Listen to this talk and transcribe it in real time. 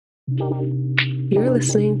You're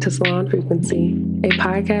listening to Salon Frequency, a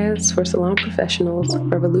podcast for salon professionals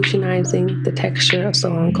revolutionizing the texture of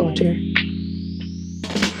salon culture.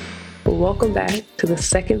 Welcome back to the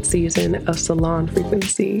second season of Salon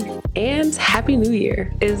Frequency, and Happy New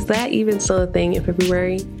Year. Is that even still a thing in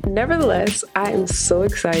February? Nevertheless, I am so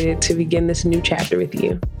excited to begin this new chapter with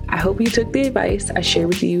you. I hope you took the advice I shared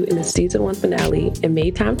with you in the season 1 finale and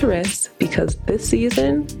made time to rest, because this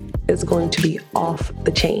season is going to be off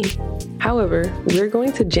the chain. However, we're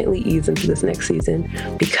going to gently ease into this next season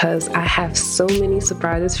because I have so many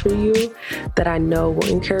surprises for you that I know will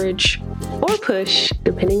encourage or push,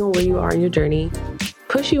 depending on where you are in your journey,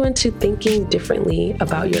 push you into thinking differently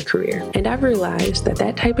about your career. And I've realized that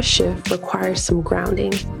that type of shift requires some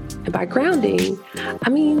grounding. And by grounding, I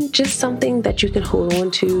mean just something that you can hold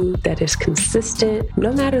on to that is consistent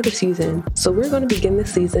no matter the season. So we're going to begin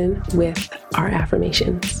this season with our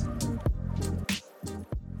affirmations.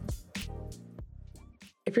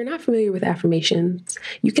 If you're not familiar with affirmations,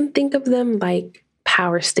 you can think of them like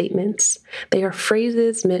power statements. They are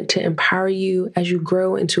phrases meant to empower you as you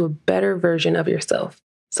grow into a better version of yourself.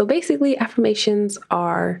 So basically, affirmations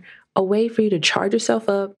are a way for you to charge yourself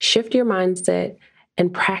up, shift your mindset,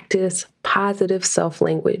 and practice positive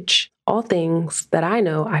self-language. All things that I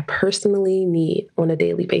know I personally need on a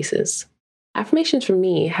daily basis. Affirmations for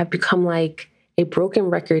me have become like a broken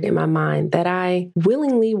record in my mind that I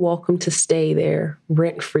willingly welcome to stay there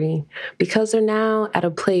rent-free, because they're now at a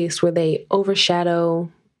place where they overshadow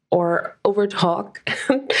or overtalk,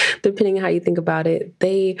 depending on how you think about it.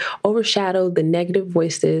 They overshadow the negative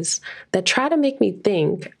voices that try to make me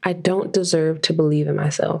think I don't deserve to believe in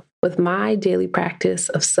myself. With my daily practice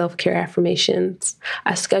of self-care affirmations,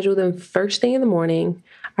 I schedule them first thing in the morning,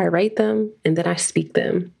 I write them, and then I speak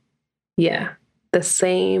them. Yeah, the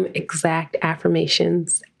same exact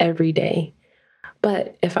affirmations every day.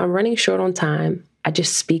 But if I'm running short on time, I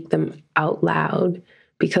just speak them out loud,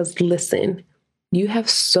 because listen, you have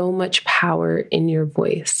so much power in your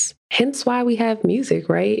voice. Hence why we have music,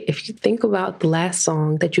 right? If you think about the last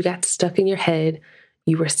song that you got stuck in your head,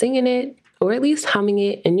 you were singing it, or at least humming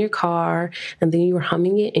it in your car, and then you were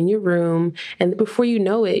humming it in your room, and before you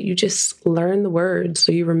know it, you just learn the words,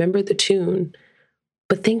 so you remember the tune.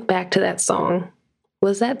 But think back to that song.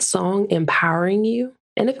 Was that song empowering you?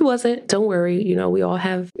 And if it wasn't, don't worry. We all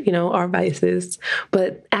have, our vices.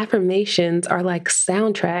 But affirmations are like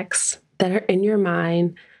soundtracks that are in your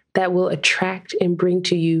mind that will attract and bring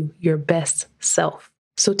to you your best self.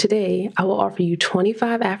 So today, I will offer you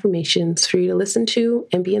 25 affirmations for you to listen to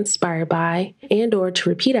and be inspired by, and or to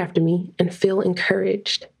repeat after me and feel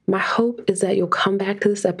encouraged. My hope is that you'll come back to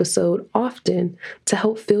this episode often to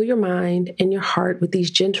help fill your mind and your heart with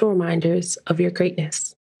these gentle reminders of your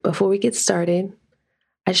greatness. Before we get started,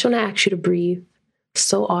 I just want to ask you to breathe.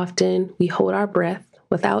 So often we hold our breath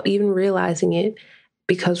without even realizing it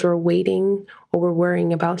because we're waiting or we're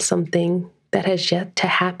worrying about something that has yet to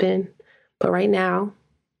happen. But right now,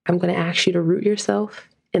 I'm going to ask you to root yourself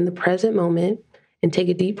in the present moment and take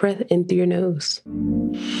a deep breath in through your nose.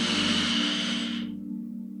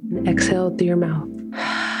 And exhale through your mouth.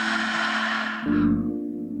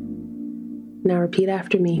 Now repeat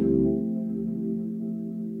after me.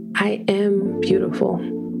 I am beautiful.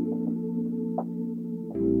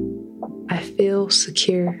 I feel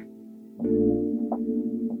secure.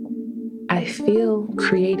 I feel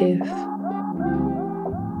creative.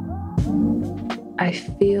 I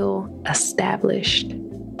feel established.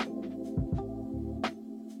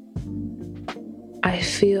 I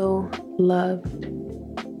feel loved.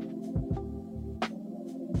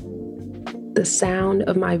 The sound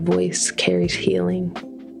of my voice carries healing.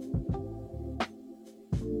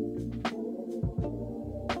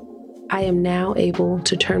 I am now able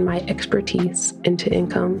to turn my expertise into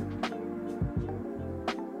income.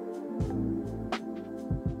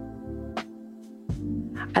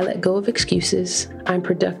 I let go of excuses. I'm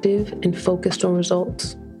productive and focused on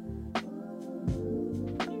results.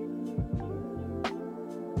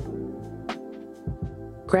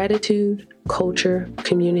 Gratitude, culture,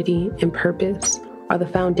 community, and purpose are the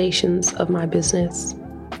foundations of my business.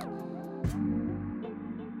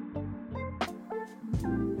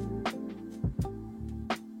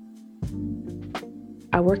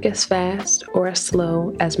 I work as fast or as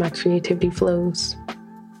slow as my creativity flows.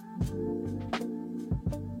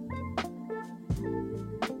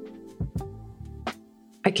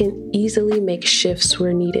 I can easily make shifts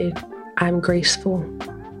where needed. I'm graceful.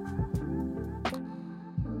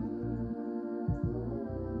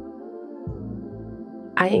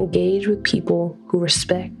 I engage with people who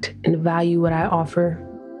respect and value what I offer.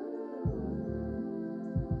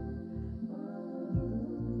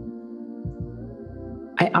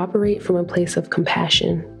 operate from a place of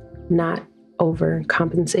compassion, not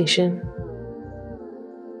overcompensation.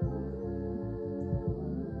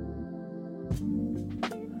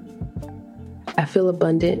 I feel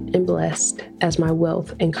abundant and blessed as my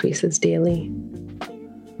wealth increases daily.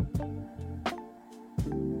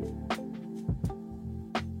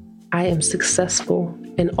 I am successful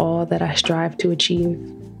in all that I strive to achieve.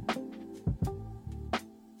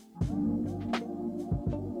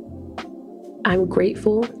 I'm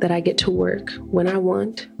grateful that I get to work when I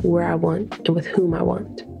want, where I want, and with whom I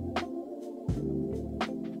want.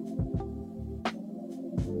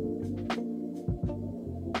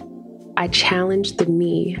 I challenge the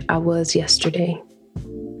me I was yesterday.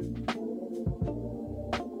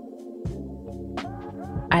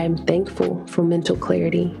 I am thankful for mental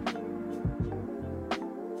clarity.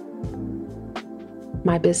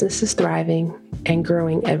 My business is thriving and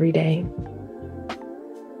growing every day.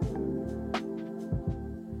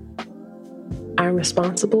 I'm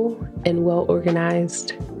responsible and well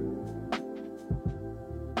organized.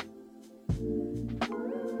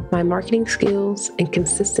 My marketing skills and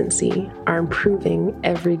consistency are improving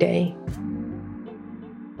every day.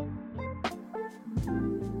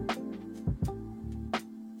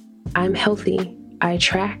 I'm healthy. I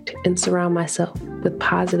attract and surround myself with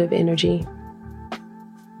positive energy.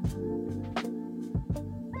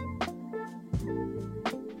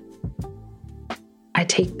 I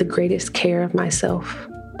take the greatest care of myself.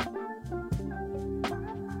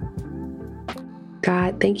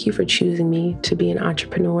 God, thank you for choosing me to be an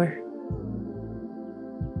entrepreneur.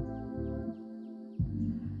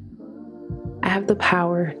 I have the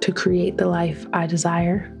power to create the life I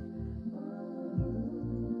desire.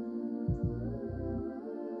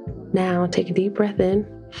 Now take a deep breath in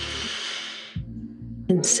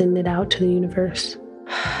and send it out to the universe.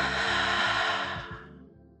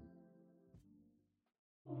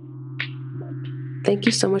 Thank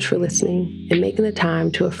you so much for listening and making the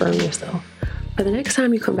time to affirm yourself. For the next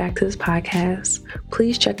time you come back to this podcast,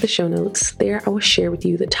 please check the show notes. There I will share with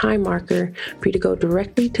you the time marker for you to go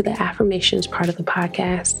directly to the affirmations part of the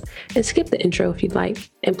podcast and skip the intro if you'd like.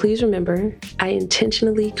 And please remember, I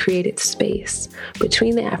intentionally created space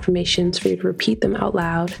between the affirmations for you to repeat them out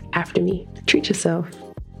loud after me. Treat yourself.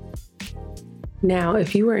 Now,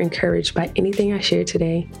 if you were encouraged by anything I shared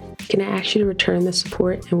today, can I ask you to return the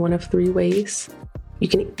support in one of three ways? You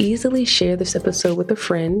can easily share this episode with a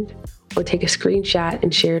friend or take a screenshot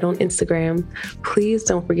and share it on Instagram. Please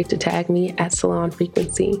don't forget to tag me at Salon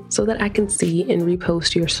Frequency so that I can see and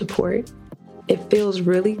repost your support. It feels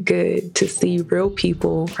really good to see real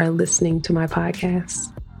people are listening to my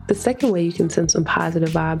podcast. The second way you can send some positive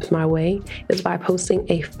vibes my way is by posting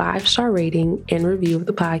a 5-star rating and review of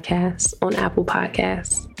the podcast on Apple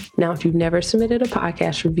Podcasts. Now, if you've never submitted a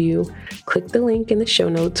podcast review, click the link in the show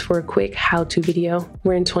notes for a quick how-to video.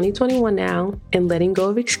 We're in 2021 now and letting go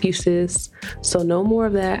of excuses. So no more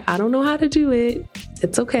of that, I don't know how to do it.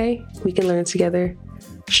 It's okay. We can learn together.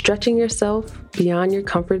 Stretching yourself beyond your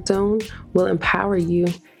comfort zone will empower you,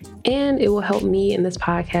 and it will help me and this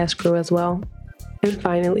podcast grow as well. And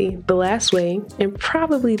finally, the last way, and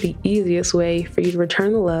probably the easiest way for you to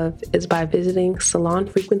return the love, is by visiting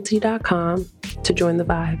salonfrequency.com to join the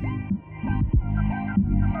vibe.